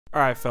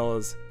Alright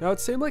fellas, now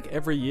it seemed like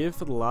every year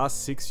for the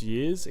last 6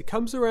 years, it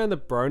comes around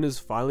that Broner's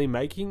finally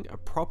making a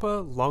proper,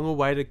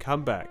 long-awaited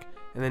comeback,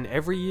 and then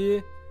every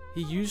year,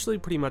 he usually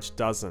pretty much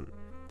doesn't.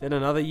 Then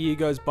another year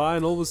goes by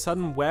and all of a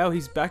sudden, wow,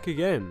 he's back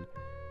again.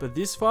 But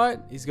this fight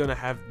he's going to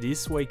have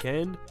this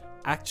weekend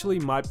actually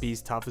might be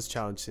his toughest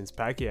challenge since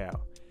Pacquiao.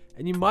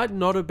 And you might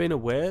not have been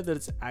aware that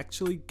it's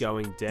actually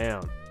going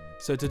down.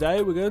 So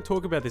today we're going to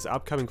talk about this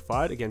upcoming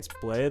fight against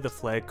Blair The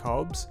Flair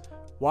Cobbs,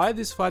 why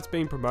this fight's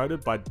being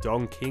promoted by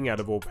Don King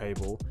out of all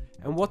people,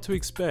 and what to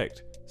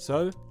expect.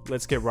 So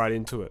let's get right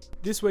into it.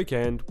 This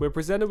weekend, we're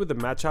presented with a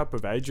matchup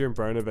of Adrien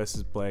Broner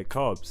versus Blair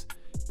Cobbs.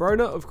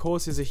 Broner, of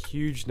course, is a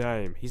huge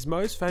name, his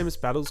most famous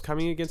battles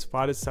coming against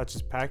fighters such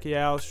as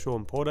Pacquiao,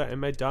 Shawn Porter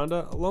and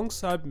Maidana,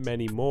 alongside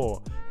many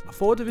more. A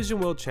 4-division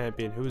world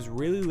champion who was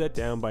really let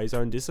down by his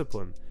own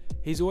discipline.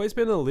 He's always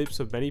been on the lips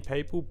of many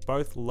people,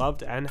 both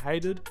loved and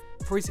hated,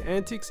 for his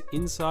antics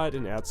inside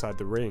and outside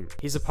the ring.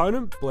 His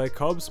opponent, Blair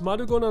Cobbs, might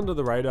have gone under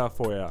the radar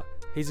for ya.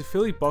 He's a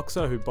Philly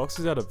boxer who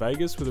boxes out of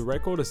Vegas with a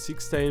record of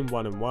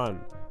 16-1-1.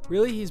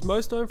 Really, he's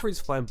most known for his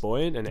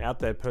flamboyant and out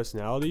there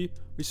personality,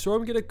 which saw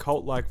him get a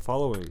cult-like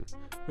following.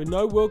 With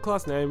no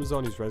world-class names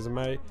on his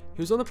resume,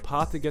 he was on the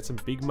path to get some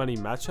big money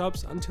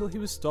matchups until he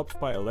was stopped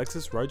by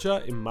Alexis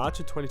Rocha in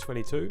March of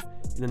 2022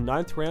 in the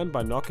 9th round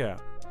by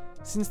knockout.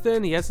 Since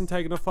then, he hasn't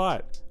taken a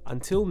fight,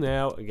 until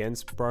now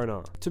against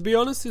Broner. To be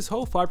honest, this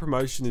whole fight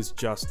promotion is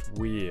just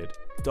weird.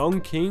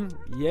 Don King,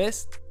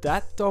 yes,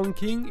 that Don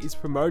King is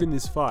promoting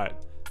this fight.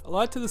 I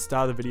like to the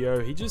start of the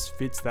video, he just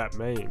fits that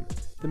meme.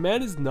 The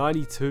man is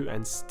 92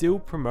 and still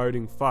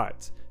promoting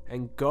fights,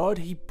 and God,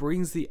 he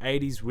brings the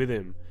 80s with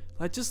him.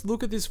 Like, just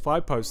look at this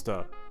fight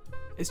poster.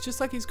 It's just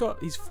like he's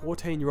got his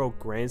 14-year-old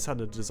grandson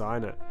to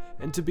design it,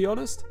 and to be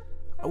honest,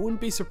 I wouldn't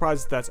be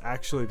surprised if that's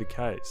actually the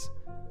case.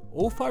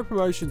 All 5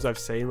 promotions I've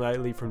seen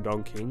lately from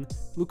Don King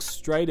look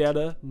straight out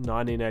of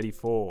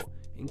 1984,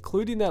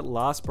 including that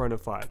last Broner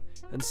fight,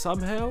 and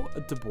somehow a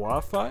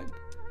Dubois fight?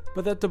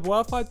 But that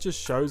Dubois fight just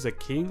shows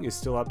that King is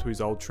still up to his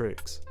old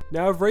tricks.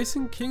 Now of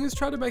recent, King has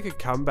tried to make a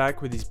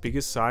comeback with his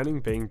biggest signing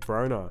being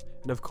Broner,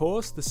 and of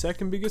course the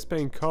second biggest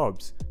being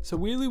Cobbs. So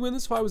weirdly, when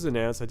this fight was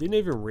announced, I didn't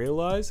even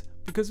realise,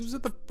 because it was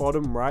at the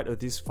bottom right of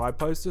this fight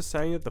poster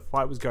saying that the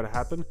fight was going to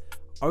happen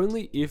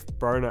only if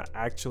Broner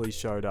actually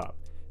showed up.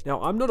 Now,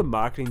 I'm not a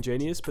marketing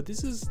genius, but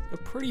this is a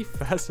pretty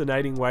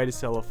fascinating way to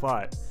sell a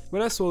fight.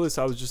 When I saw this,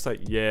 I was just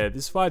like, yeah,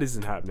 this fight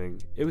isn't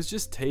happening. It was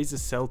just teased to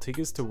sell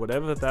tickets to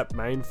whatever that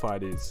main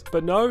fight is.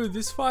 But no,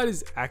 this fight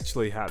is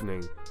actually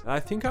happening. And I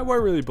think I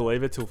won't really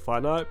believe it till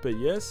fight night, but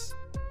yes,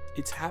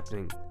 it's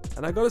happening.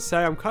 And I gotta say,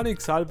 I'm kinda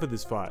excited for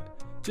this fight.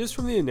 Just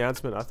from the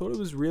announcement, I thought it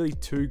was really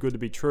too good to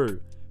be true.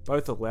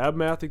 Both are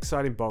loudmouth,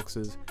 exciting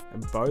boxers,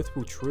 and both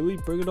will truly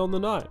bring it on the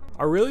night.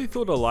 I really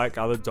thought, like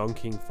other Don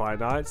King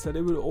fight nights, that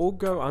it would all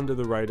go under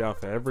the radar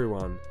for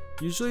everyone.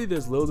 Usually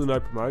there's little to no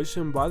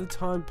promotion. By the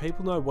time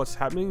people know what's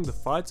happening, the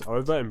fight's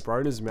over and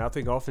Broner's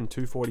mouthing off in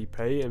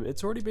 240p and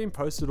it's already been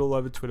posted all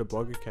over Twitter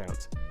blog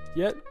accounts.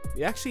 Yet,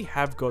 we actually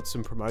have got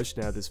some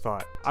promotion out of this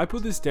fight. I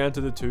put this down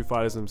to the two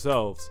fighters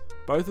themselves.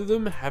 Both of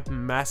them have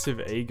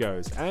massive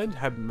egos and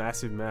have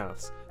massive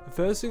mouths. The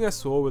first thing I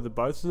saw were the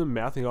both of them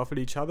mouthing off at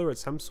each other at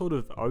some sort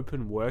of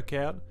open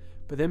workout,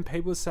 but then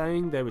people were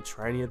saying they were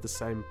training at the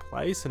same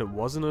place and it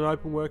wasn't an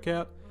open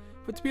workout.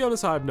 But to be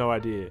honest, I have no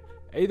idea.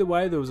 Either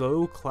way, there was a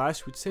little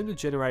clash which seemed to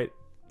generate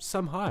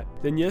some hype.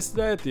 Then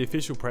yesterday at the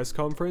official press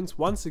conference,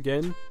 once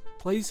again,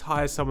 please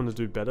hire someone to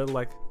do better.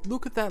 Like,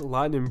 look at that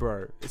lightning,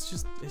 bro. It's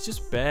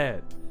just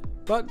bad.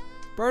 But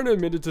Broner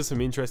admitted to some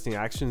interesting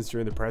actions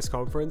during the press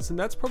conference, and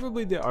that's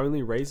probably the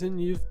only reason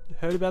you've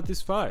heard about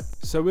this fight.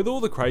 So with all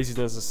the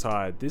craziness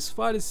aside, this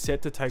fight is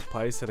set to take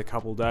place in a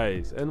couple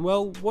days, and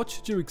well, what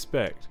should you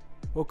expect?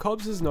 Well,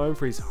 Cobbs is known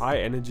for his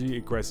high energy,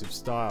 aggressive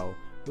style,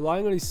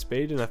 relying on his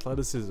speed and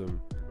athleticism.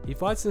 He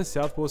fights in a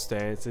southpaw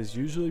stance and is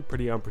usually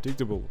pretty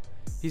unpredictable.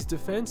 His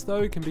defense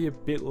though can be a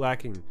bit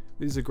lacking,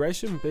 with his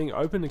aggression being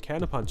open to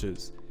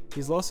counterpunches.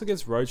 His loss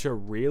against Rocha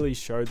really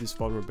showed this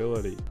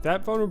vulnerability.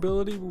 That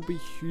vulnerability will be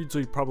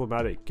hugely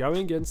problematic going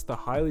against the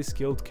highly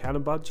skilled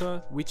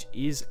counterpuncher, which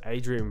is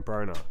Adrien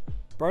Broner.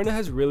 Broner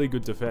has really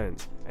good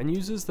defense and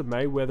uses the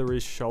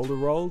Mayweather-ish shoulder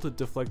roll to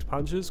deflect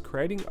punches,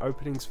 creating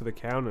openings for the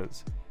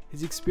counters.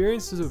 His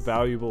experience is a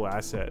valuable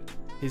asset.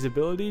 His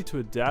ability to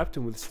adapt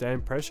and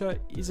withstand pressure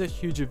is a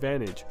huge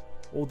advantage,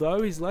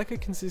 although his lack of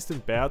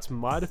consistent bouts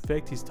might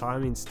affect his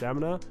timing and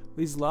stamina, with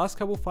his last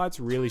couple fights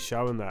really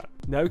showing that.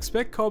 Now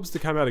expect Cobbs to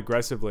come out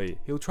aggressively.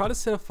 He'll try to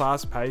set a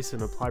fast pace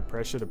and apply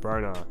pressure to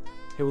Broner.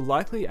 He will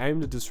likely aim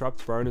to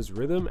disrupt Broner's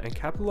rhythm and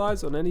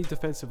capitalize on any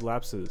defensive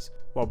lapses,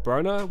 while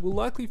Broner will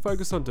likely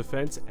focus on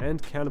defense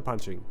and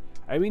counterpunching,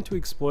 aiming to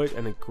exploit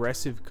an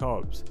aggressive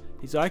Cobbs.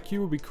 His IQ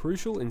will be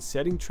crucial in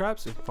setting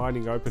traps and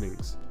finding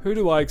openings. Who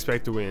do I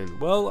expect to win?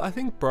 Well, I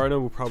think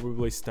Broner will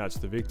probably snatch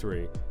the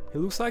victory. He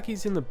looks like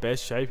he's in the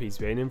best shape he's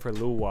been in for a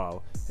little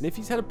while, and if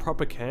he's had a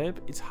proper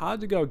camp, it's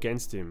hard to go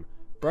against him.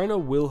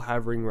 Broner will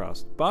have ring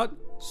rust, but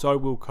so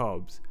will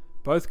Cobbs.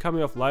 both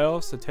coming off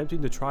layoffs,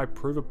 attempting to try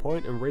prove a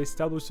point and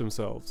re-establish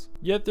themselves.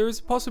 Yet there is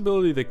a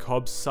possibility that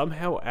Cobbs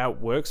somehow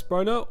outworks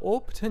Broner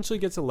or potentially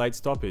gets a late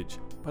stoppage,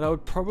 but I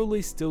would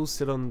probably still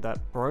sit on that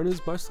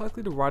Broner's most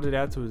likely to ride it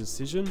out to a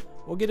decision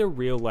or get a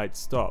real late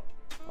stop.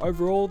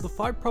 Overall, the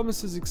fight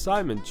promises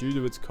excitement due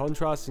to its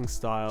contrasting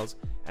styles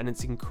and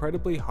its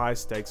incredibly high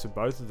stakes for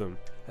both of them,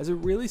 as it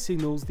really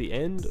signals the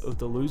end of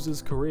the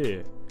loser's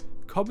career.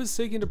 Cobb is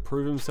seeking to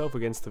prove himself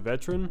against the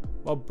veteran,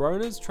 while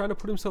Broner's trying to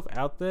put himself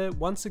out there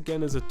once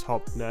again as a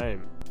top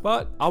name.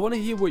 But I want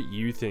to hear what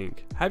you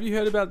think. Have you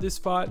heard about this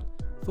fight?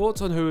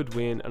 Thoughts on who would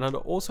win, and I'd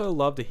also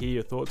love to hear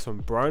your thoughts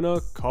on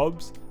Broner,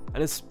 Cobbs,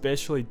 and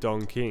especially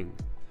Don King.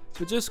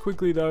 But just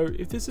quickly though,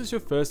 if this is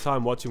your first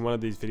time watching one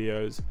of these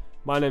videos,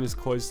 my name is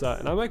Cloister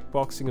and I make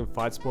boxing and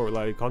fight sport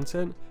related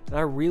content, and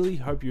I really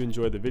hope you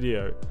enjoyed the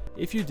video.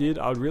 If you did,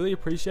 I would really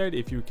appreciate it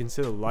if you would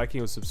consider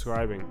liking or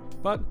subscribing.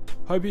 But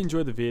hope you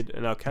enjoyed the vid,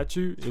 and I'll catch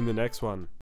you in the next one.